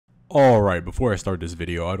Alright, before I start this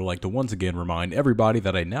video, I'd like to once again remind everybody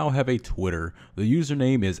that I now have a Twitter. The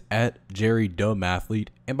username is @JerryDumbAthlete,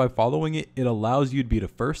 and by following it, it allows you to be the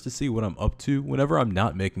first to see what I'm up to whenever I'm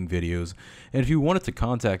not making videos. And if you wanted to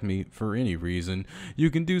contact me for any reason, you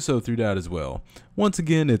can do so through that as well. Once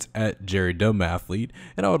again, it's @JerryDumbAthlete,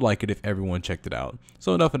 and I would like it if everyone checked it out.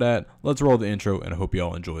 So enough of that, let's roll the intro, and I hope you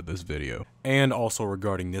all enjoyed this video. And also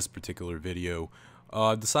regarding this particular video,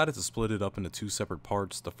 I decided to split it up into two separate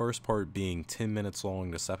parts. The first part being 10 minutes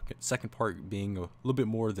long, the second part being a little bit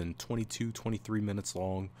more than 23 minutes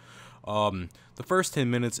long. The first 10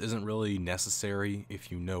 minutes isn't really necessary if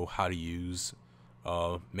you know how to use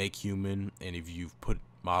Make Human and if you've put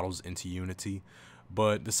models into Unity.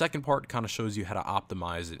 But the second part kind of shows you how to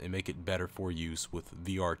optimize it and make it better for use with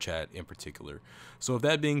VRChat in particular. So with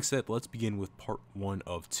that being said, let's begin with part 1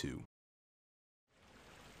 of 2.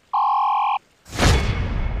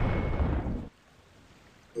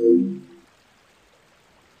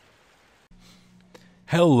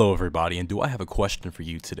 Hello everybody, and do I have a question for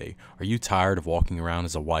you today? Are you tired of walking around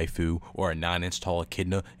as a waifu or a 9-inch tall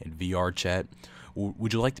echidna in VRChat?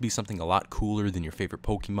 Would you like to be something a lot cooler than your favorite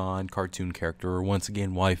Pokemon, cartoon character, or once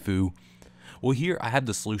again waifu? Well, here I have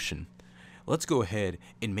the solution. Let's go ahead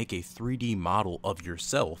and make a 3D model of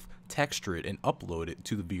yourself, texture it, and upload it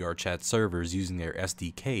to the VRChat servers using their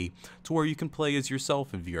SDK to where you can play as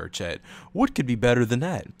yourself in VRChat. What could be better than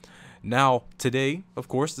that? Now, today, of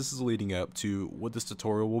course, this is leading up to what this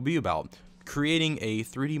tutorial will be about. Creating a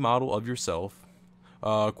 3D model of yourself,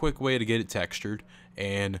 a quick way to get it textured,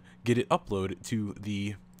 and get it uploaded to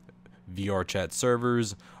the VRChat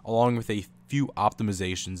servers, along with a few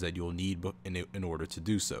optimizations that you'll need in order to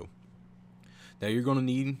do so. Now, you're going to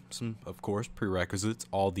need some, of course, prerequisites.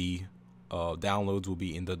 All the downloads will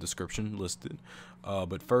be in the description listed.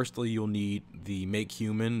 But firstly, you'll need the Make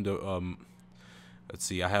Human, let's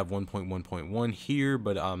see, I have 1.1.1 here,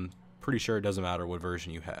 but I'm pretty sure it doesn't matter what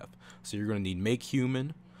version you have. So you're going to need Make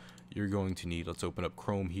Human. You're going to need, let's open up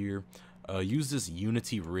Chrome here. Use this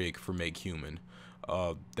Unity rig for Make Human.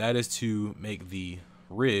 That is to make the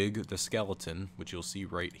rig, the skeleton, which you'll see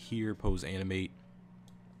right here, pose animate.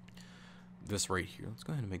 This right here. Let's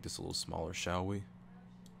go ahead and make this a little smaller, shall we?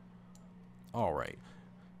 Alright.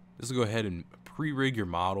 Let's go ahead and pre-rig your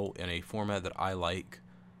model in a format that I like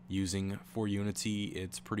using for Unity.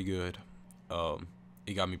 It's pretty good.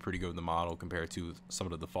 It got me pretty good with the model compared to some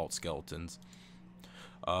of the default skeletons.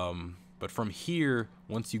 But from here,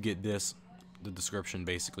 once you get this, the description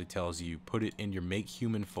basically tells you put it in your Make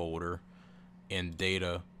Human folder and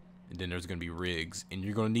data, and then there's going to be rigs, and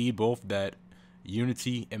you're going to need both that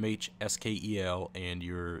Unity MHSKEL and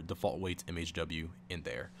your default weights MHW in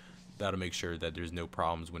there. That'll make sure that there's no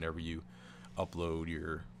problems whenever you upload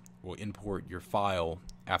your or import your file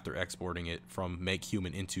after exporting it from Make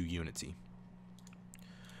Human into Unity.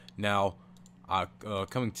 Now,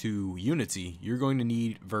 coming to Unity, you're going to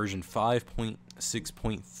need version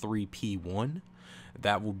 5.6.3p1.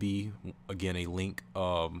 That will be, again, a link.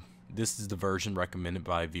 This is the version recommended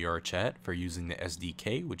by VRChat for using the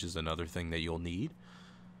SDK, which is another thing that you'll need.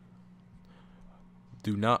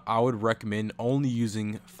 I would recommend only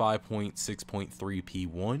using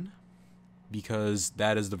 5.6.3p1 because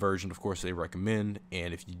that is the version, of course, they recommend.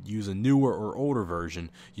 And if you use a newer or older version,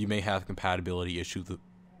 you may have compatibility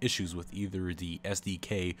issues with either the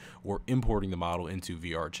SDK or importing the model into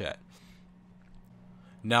VRChat.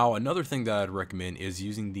 Now, another thing that I'd recommend is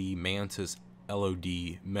using the Mantis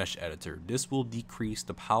LOD mesh editor. This will decrease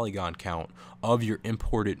the polygon count of your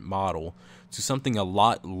imported model to something a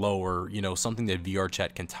lot lower, something that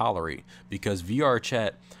VRChat can tolerate, because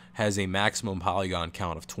VRChat has a maximum polygon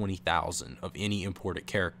count of 20,000 of any imported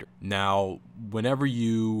character. Now, whenever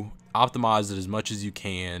you optimize it as much as you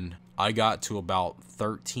can, I got to about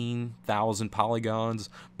 13,000 polygons,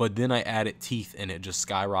 but then I added teeth and it just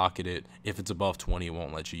skyrocketed. If it's above 20, it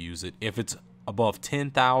won't let you use it. If it's above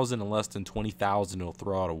 10,000 and less than 20,000, it'll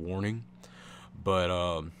throw out a warning. But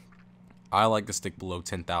I like to stick below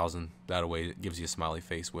 10,000. That way it gives you a smiley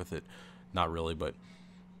face with it. Not really, but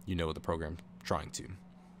you know what the program's trying to.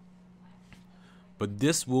 But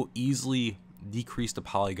this will easily decrease the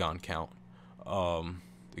polygon count.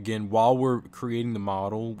 Again, while we're creating the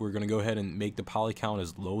model, we're going to go ahead and make the poly count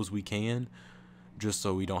as low as we can, just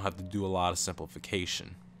so we don't have to do a lot of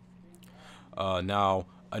simplification. Now,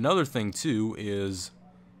 another thing too is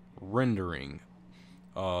rendering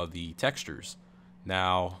the textures.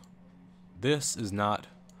 Now, this is not,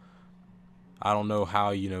 I don't know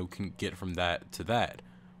how can get from that to that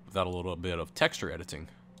without a little bit of texture editing.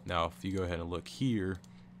 Now, if you go ahead and look here,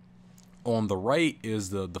 on the right is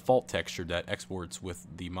the default texture that exports with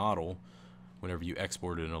the model, whenever you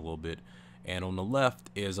export it in a little bit. And on the left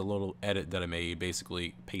is a little edit that I made.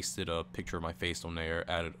 Basically pasted a picture of my face on there,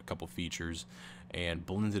 added a couple features, and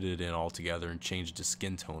blended it in all together and changed the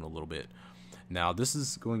skin tone a little bit. Now this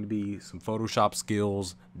is going to be some Photoshop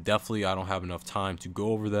skills. Definitely I don't have enough time to go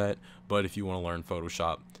over that, but if you want to learn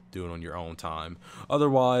Photoshop, do it on your own time.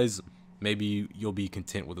 Otherwise, maybe you'll be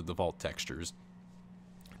content with the default textures.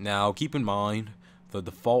 Now keep in mind, the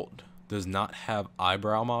default does not have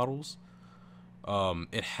eyebrow models.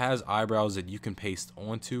 It has eyebrows that you can paste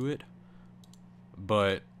onto it,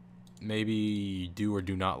 but maybe you do or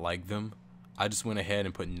do not like them. I just went ahead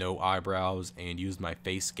and put no eyebrows and used my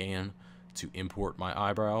face scan to import my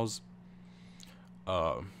eyebrows.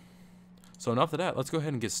 So enough of that. Let's go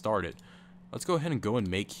ahead and get started. Let's go ahead and go and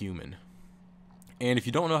make human. And if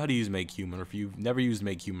you don't know how to use make human, or if you've never used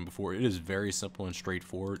make human before, it is very simple and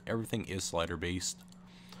straightforward. Everything is slider based.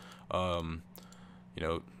 You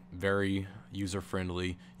know, very user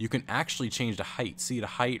friendly. You can actually change the height. See, the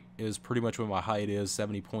height is pretty much what my height is,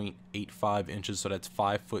 70.85 inches, so that's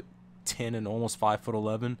 5'10" and almost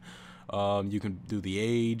 5'11". You can do the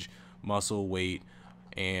age, muscle, weight,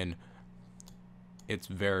 and it's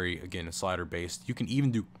very, again, slider based. You can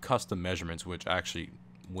even do custom measurements, which I actually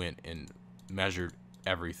went and measured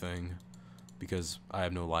everything because I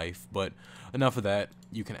have no life. But enough of that.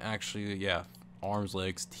 You can actually, yeah, arms,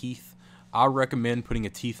 legs, teeth. I recommend putting a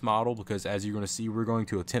teeth model because, as you're going to see, we're going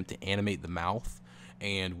to attempt to animate the mouth,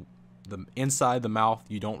 and the inside the mouth,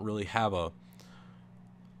 you don't really have a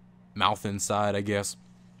mouth inside, I guess.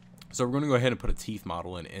 So we're going to go ahead and put a teeth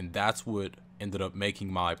model in, and that's what ended up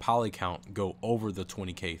making my poly count go over the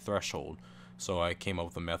 20K threshold. So I came up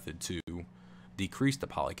with a method to decrease the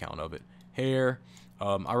poly count of it. Hair,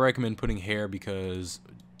 I recommend putting hair because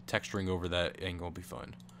texturing over that ain't gonna be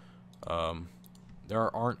fun.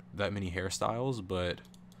 There aren't that many hairstyles, but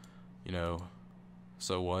you know,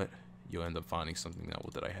 so what? You'll end up finding something. Now,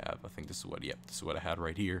 what did I have? I think this is what, yep, this is what I had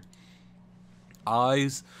right here.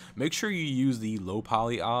 Eyes, make sure you use the low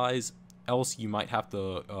poly eyes, else you might have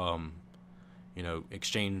to you know,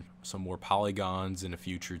 exchange some more polygons in the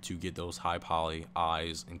future to get those high poly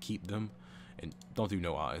eyes and keep them. And don't do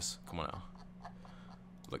no eyes. Come on now.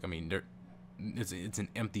 Look, I mean, it's an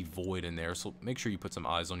empty void in there, so make sure you put some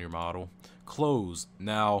eyes on your model. Clothes.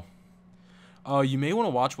 Now, you may want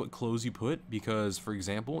to watch what clothes you put, because, for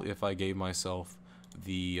example, if I gave myself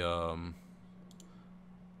the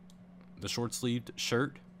short-sleeved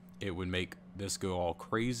shirt, it would make this go all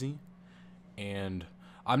crazy. And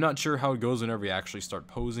I'm not sure how it goes whenever you actually start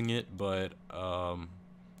posing it, but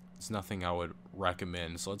it's nothing I would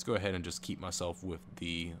recommend. So let's go ahead and just keep myself with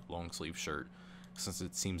the long sleeve shirt, since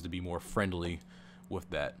it seems to be more friendly with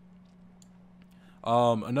that.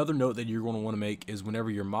 Another note that you're going to want to make is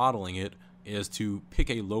whenever you're modeling it is to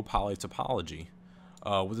pick a low poly topology.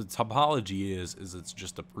 What the topology is it's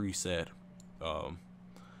just a preset,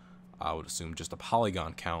 I would assume just a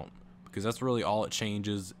polygon count, because that's really all it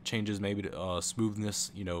changes. Changes maybe the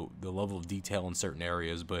smoothness, you know, the level of detail in certain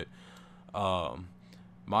areas, but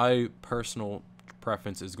my personal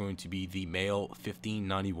preference is going to be the male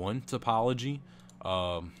 1591 topology.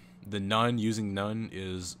 The none, using none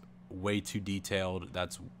is way too detailed.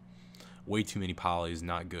 That's way too many polys,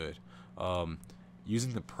 not good.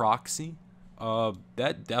 Using the proxy,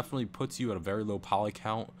 that definitely puts you at a very low poly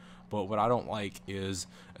count, but what I don't like is,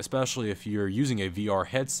 especially if you're using a VR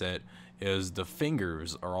headset, is the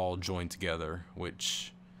fingers are all joined together,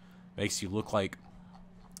 which makes you look like,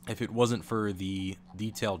 if it wasn't for the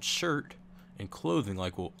detailed shirt and clothing,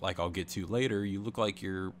 like I'll get to later, you look like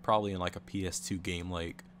you're probably in like a PS2 game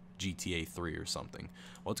like GTA 3 or something.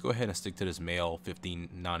 Well, let's go ahead and stick to this male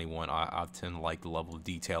 1591. I tend to like the level of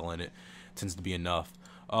detail in it. Tends to be enough.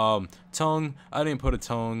 Tongue, I didn't put a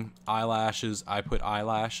tongue. Eyelashes, I put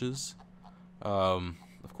eyelashes. Of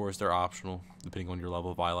course, they're optional depending on your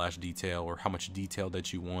level of eyelash detail or how much detail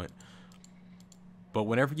that you want. But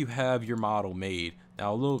whenever you have your model made,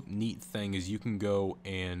 now a little neat thing is you can go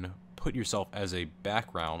and put yourself as a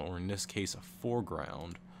background, or in this case a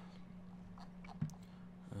foreground.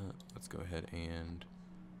 Let's go ahead and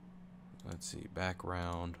let's see,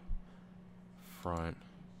 background, front.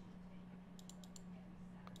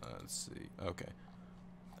 Let's see, okay.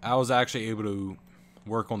 I was actually able to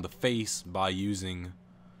work on the face by using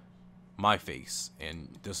my face,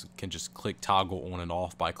 and this can just click toggle on and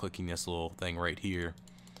off by clicking this little thing right here.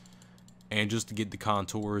 And just to get the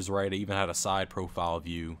contours right, I even had a side profile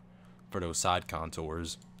view for those side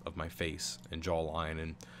contours of my face and jawline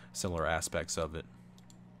and similar aspects of it.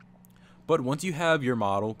 But once you have your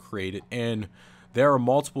model created, and there are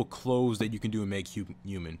multiple clothes that you can do and make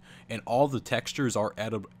human, and all the textures are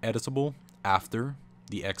editable. after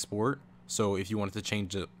the export. So if you wanted to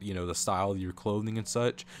change the, the style of your clothing and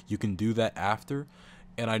such, you can do that after.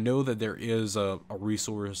 And I know that there is a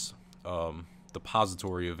resource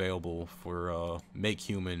depository available for Make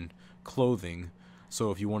Human clothing.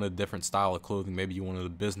 So if you want a different style of clothing, maybe you wanted a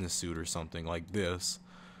business suit or something like this,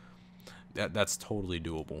 that's totally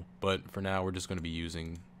doable. But for now, we're just going to be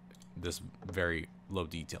using this very low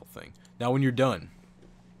detail thing. Now when you're done,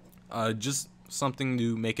 just something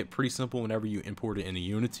to make it pretty simple whenever you import it into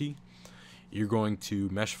Unity, you're going to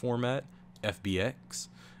mesh format, FBX,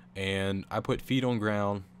 and I put feet on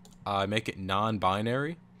ground. I make it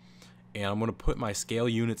non-binary, and I'm going to put my scale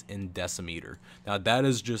units in decimeter. Now that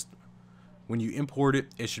is just, when you import it,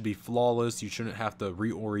 it should be flawless. You shouldn't have to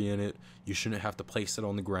reorient it. You shouldn't have to place it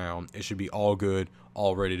on the ground. It should be all good,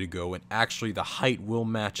 all ready to go. And actually the height will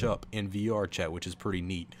match up in VRChat, which is pretty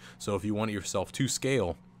neat. So if you want yourself to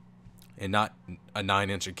scale and not a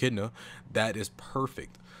 9-inch echidna, that is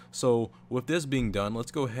perfect. So with this being done,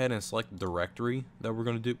 let's go ahead and select the directory that we're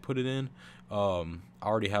going to put it in. I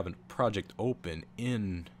already have a project open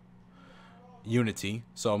in Unity,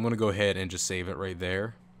 so I'm going to go ahead and just save it right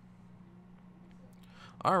there.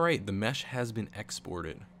 Alright, the mesh has been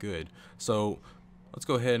exported. Good. So let's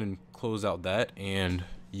go ahead and close out that and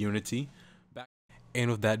Unity. And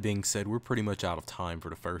with that being said, we're pretty much out of time for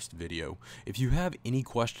the first video. If you have any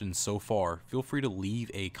questions so far, feel free to leave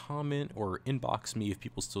a comment or inbox me if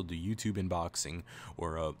people still do YouTube inboxing,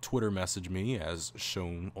 or Twitter message me as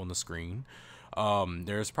shown on the screen.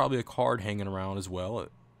 There's probably a card hanging around as well,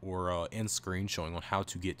 or end screen showing on how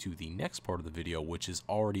to get to the next part of the video, which is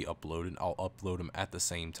already uploaded. I'll upload them at the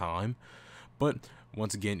same time. But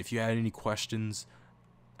once again, if you had any questions,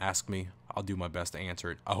 ask me. I'll do my best to answer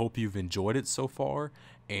it. I hope you've enjoyed it so far,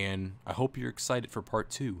 and I hope you're excited for part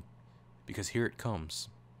 2, because here it comes,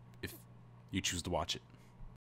 if you choose to watch it.